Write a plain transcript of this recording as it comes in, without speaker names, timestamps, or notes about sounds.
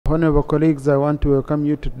Honorable colleagues, I want to welcome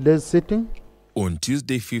you to today's sitting. On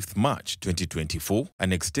Tuesday, 5th March 2024,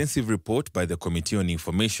 an extensive report by the Committee on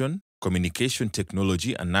Information, Communication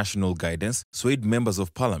Technology and National Guidance swayed members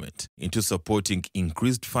of Parliament into supporting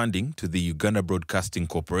increased funding to the Uganda Broadcasting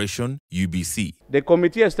Corporation, UBC. The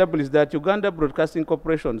committee established that Uganda Broadcasting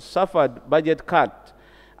Corporation suffered budget cut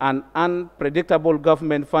and unpredictable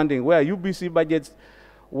government funding, where UBC budget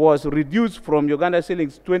was reduced from Uganda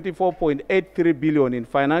shillings 24.83 billion in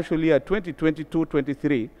financial year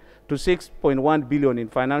 2022-23 to 6.1 billion in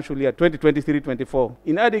financial year 2023-24.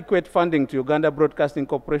 Inadequate funding to Uganda Broadcasting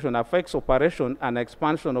Corporation affects operation and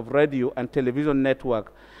expansion of radio and television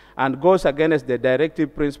network and goes against the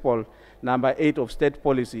directive principle number 8 of state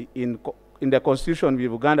policy in the Constitution of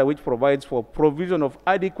Uganda, which provides for provision of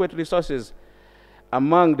adequate resources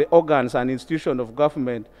among the organs and institutions of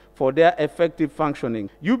government for their effective functioning.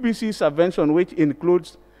 UBC subvention, which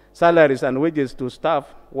includes salaries and wages to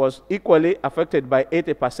staff, was equally affected by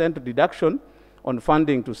 80% reduction on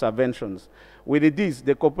funding to subventions. With this,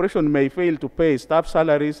 the corporation may fail to pay staff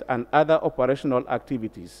salaries and other operational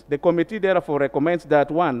activities. The committee therefore recommends that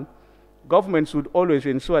 1, government should always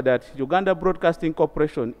ensure that Uganda Broadcasting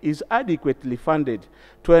Corporation is adequately funded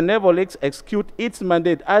to enable it execute its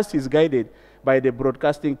mandate as is guided by the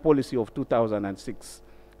broadcasting policy of 2006.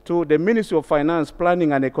 2, the Ministry of Finance,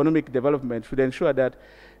 Planning and Economic Development should ensure that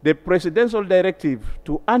the presidential directive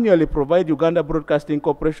to annually provide Uganda Broadcasting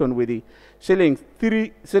Corporation with the shillings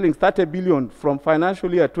 30 billion from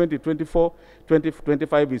financial year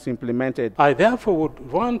 2024-2025 is implemented. I therefore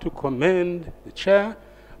would want to commend the chair,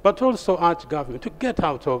 but also urge government to get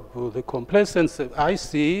out of the complacency I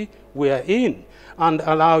see we are in and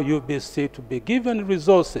allow UBC to be given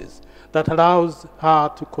resources that allows her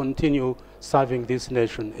to continue serving this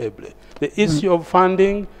nation ably. The issue of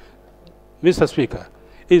funding, Mr. Speaker,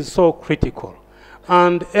 is so critical.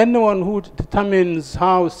 And anyone who determines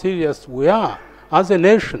how serious we are as a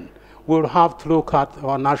nation will have to look at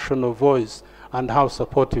our national voice and how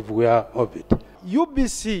supportive we are of it.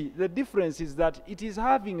 UBC, the difference is that it is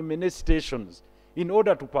having many stations in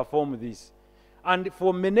order to perform this. And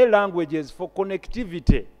for many languages, for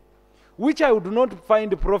connectivity, which I would not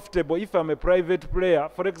find profitable if I'm a private player,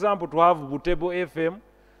 for example, to have Butebo FM,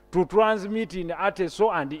 to transmit in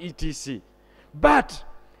ATESO and ETC. But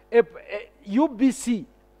UBC,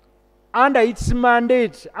 under its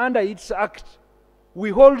mandate, under its act,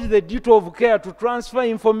 we hold the duty of care to transfer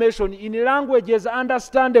information in languages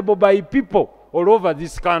understandable by people all over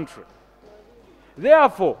this country.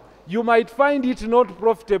 Therefore, you might find it not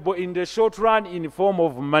profitable in the short run in the form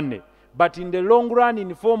of money, but in the long run in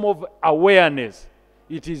the form of awareness,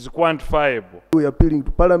 it is quantifiable. We are appealing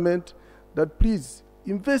to Parliament that please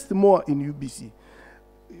invest more in UBC.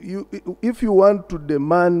 If you want to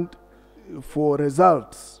demand for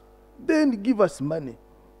results, then give us money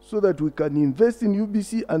so that we can invest in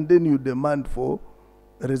UBC and then you demand for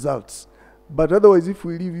results. But otherwise, if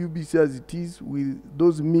we leave UBC as it is with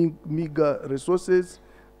those meager resources,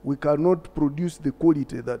 we cannot produce the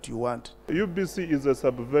quality that you want. UBC is a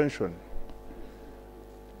subvention,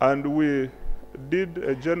 and we did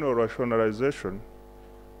a general rationalization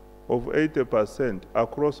of 80%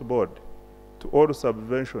 across board to all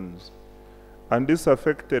subventions, and this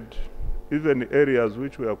affected even areas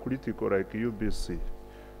which were critical like UBC.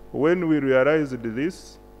 When we realized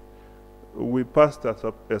this, we passed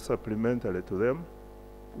a supplementary to them,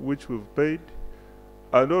 which we've paid,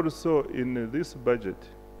 and also in this budget,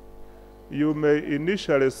 you may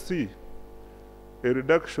initially see a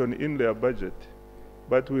reduction in their budget,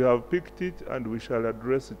 but we have picked it and we shall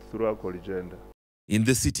address it through our agenda. In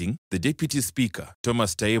the sitting, the Deputy Speaker,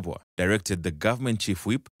 Tayebwa, directed the Government Chief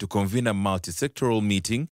Whip to convene a multi-sectoral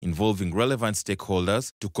meeting involving relevant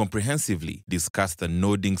stakeholders to comprehensively discuss the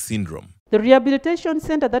nodding syndrome. The rehabilitation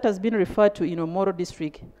center that has been referred to in Omoro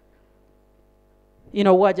district, in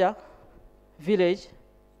Owaja village,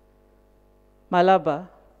 Malaba,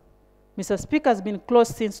 Mr. Speaker, has been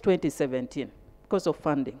closed since 2017 because of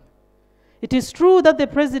funding. It is true that the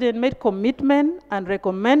President made commitment and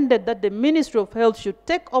recommended that the Ministry of Health should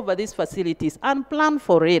take over these facilities and plan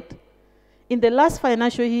for it. In the last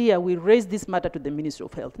financial year, we raised this matter to the Ministry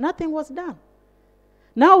of Health. Nothing was done.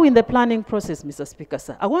 Now in the planning process, Mr. Speaker,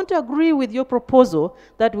 sir, I want to agree with your proposal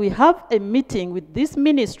that we have a meeting with these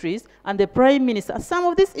ministries and the Prime Minister. Some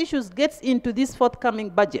of these issues gets into this forthcoming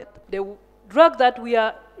budget. The drug that we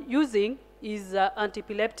are using is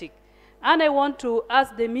antiepileptic. And I want to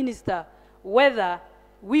ask the Minister whether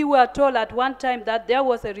we were told at one time that there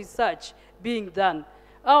was a research being done.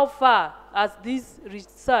 How far has this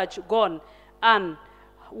research gone? And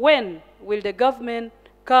when will the government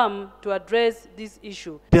come to address this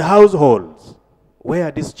issue. The households where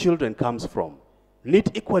these children comes from need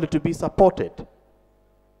equally to be supported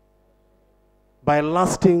by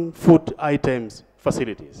lasting food items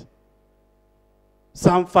facilities,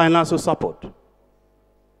 some financial support.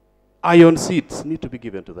 Iron seeds need to be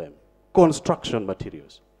given to them, construction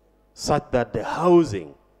materials, such that the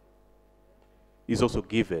housing is also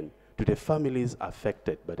given to the families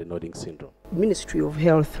affected by the nodding syndrome. Ministry of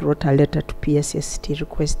Health wrote a letter to PSST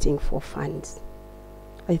requesting for funds.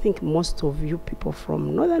 I think most of you people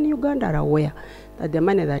from northern Uganda are aware that the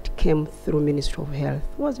money that came through Ministry of Health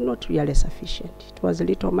was not really sufficient. It was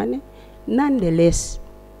little money. Nonetheless,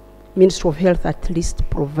 Ministry of Health at least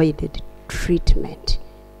provided treatment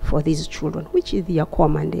for these children, which is their core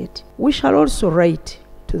mandate. We shall also write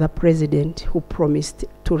to the President who promised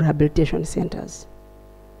 2 rehabilitation centers.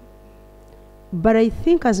 But I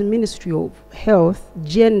think as Ministry of Health,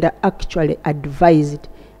 Gender actually advised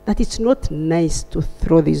that it's not nice to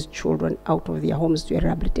throw these children out of their homes to a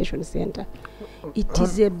rehabilitation center. It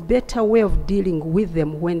is a better way of dealing with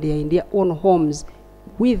them when they are in their own homes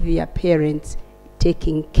with their parents,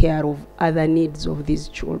 taking care of other needs of these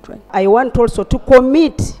children. I want also to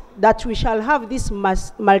commit that we shall have this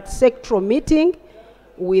multi-sectoral meeting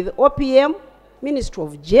with OPM, Ministry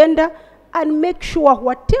of Gender, and make sure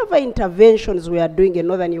whatever interventions we are doing in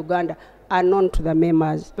northern Uganda are known to the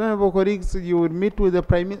members. Honorable colleagues, you will meet with the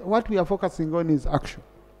Prime Minister. What we are focusing on is action.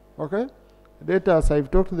 Okay? Later, as I've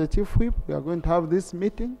talked to the Chief Whip, we are going to have this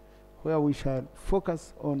meeting where we shall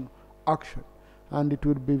focus on action. And it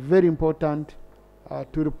will be very important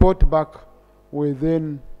to report back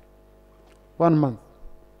within 1 month.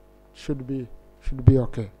 Should be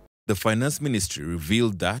okay. The Finance Ministry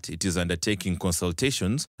revealed that it is undertaking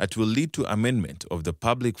consultations that will lead to amendment of the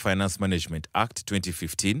Public Finance Management Act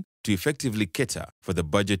 2015 to effectively cater for the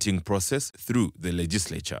budgeting process through the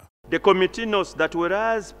legislature. The committee notes that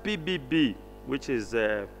whereas PBB, which is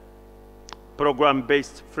a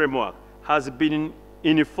program-based framework, has been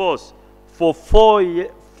in force for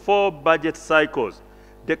 4 budget cycles,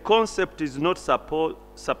 the concept is not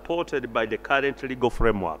supported by the current legal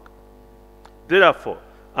framework. Therefore,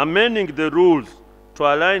 amending the rules to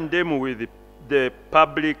align them with the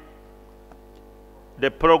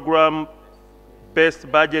program-based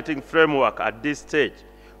budgeting framework at this stage,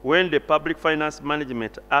 when the Public Finance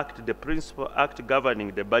Management Act, the principal act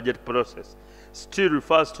governing the budget process, still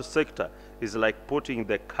refers to sector, is like putting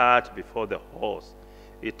the cart before the horse.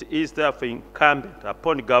 It is therefore incumbent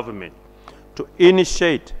upon government to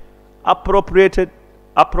initiate appropriate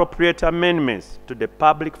amendments to the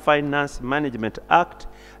Public Finance Management Act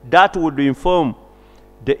that would inform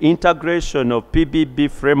the integration of PBB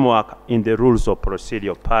framework in the rules of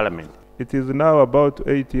procedure of Parliament. It is now about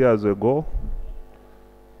 8 years ago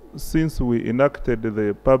since we enacted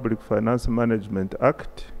the Public Finance Management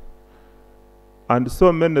Act, and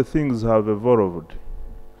so many things have evolved.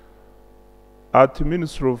 At the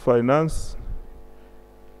Ministry of Finance,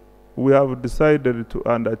 we have decided to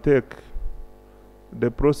undertake the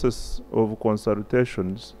process of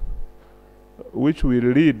consultations which will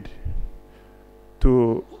lead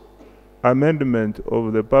to amendment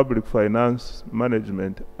of the Public Finance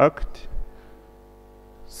Management Act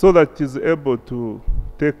so that it is able to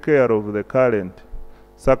take care of the current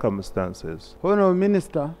circumstances. Honourable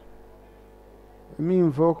Minister, let me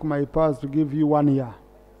invoke my powers to give you 1 year.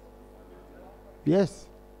 Yes.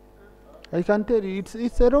 I can tell you,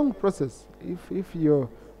 it's a wrong process if you're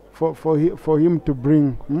for him to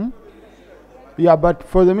bring. Yeah, but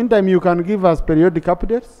for the meantime, you can give us periodic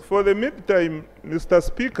updates. For the meantime, Mr.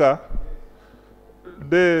 Speaker,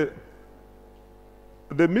 the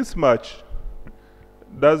mismatch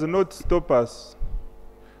does not stop us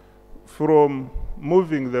from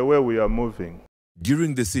moving the way we are moving.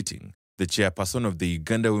 During the sitting, the chairperson of the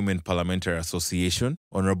Uganda Women Parliamentary Association,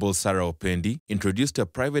 Honorable Sarah Opendi, introduced a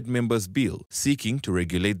private member's bill seeking to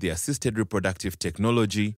regulate the assisted reproductive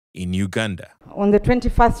technology in Uganda. On the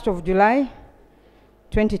 21st of July,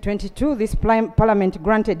 2022, this Parliament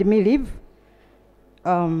granted me leave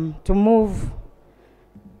to move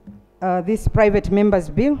this private member's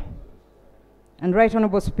bill. And Right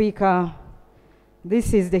Honourable Speaker,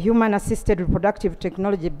 this is the Human Assisted Reproductive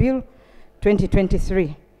Technology Bill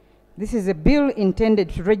 2023. This is a bill intended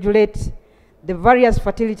to regulate the various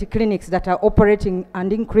fertility clinics that are operating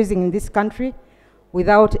and increasing in this country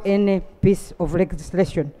without any piece of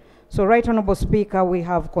legislation. So, Right Honourable Speaker, we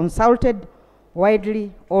have consulted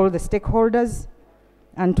widely all the stakeholders,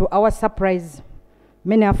 and to our surprise,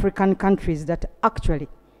 many African countries that actually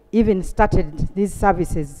even started these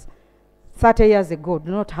services 30 years ago do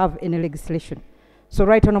not have any legislation. So,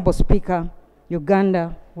 Right Honourable Speaker,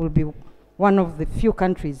 Uganda will be one of the few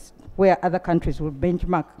countries where other countries will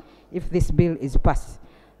benchmark if this bill is passed.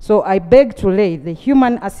 So I beg to lay the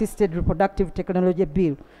Human Assisted Reproductive Technology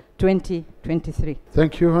Bill 2023.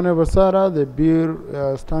 Thank you, Honorable Sarah. The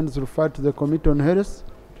bill stands referred to the Committee on Health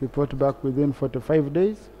to report back within 45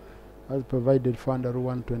 days as provided for under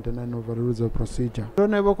 129 of the Rules of Procedure.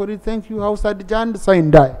 Honorable Kori, thank you. House adjourned,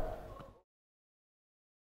 signed die.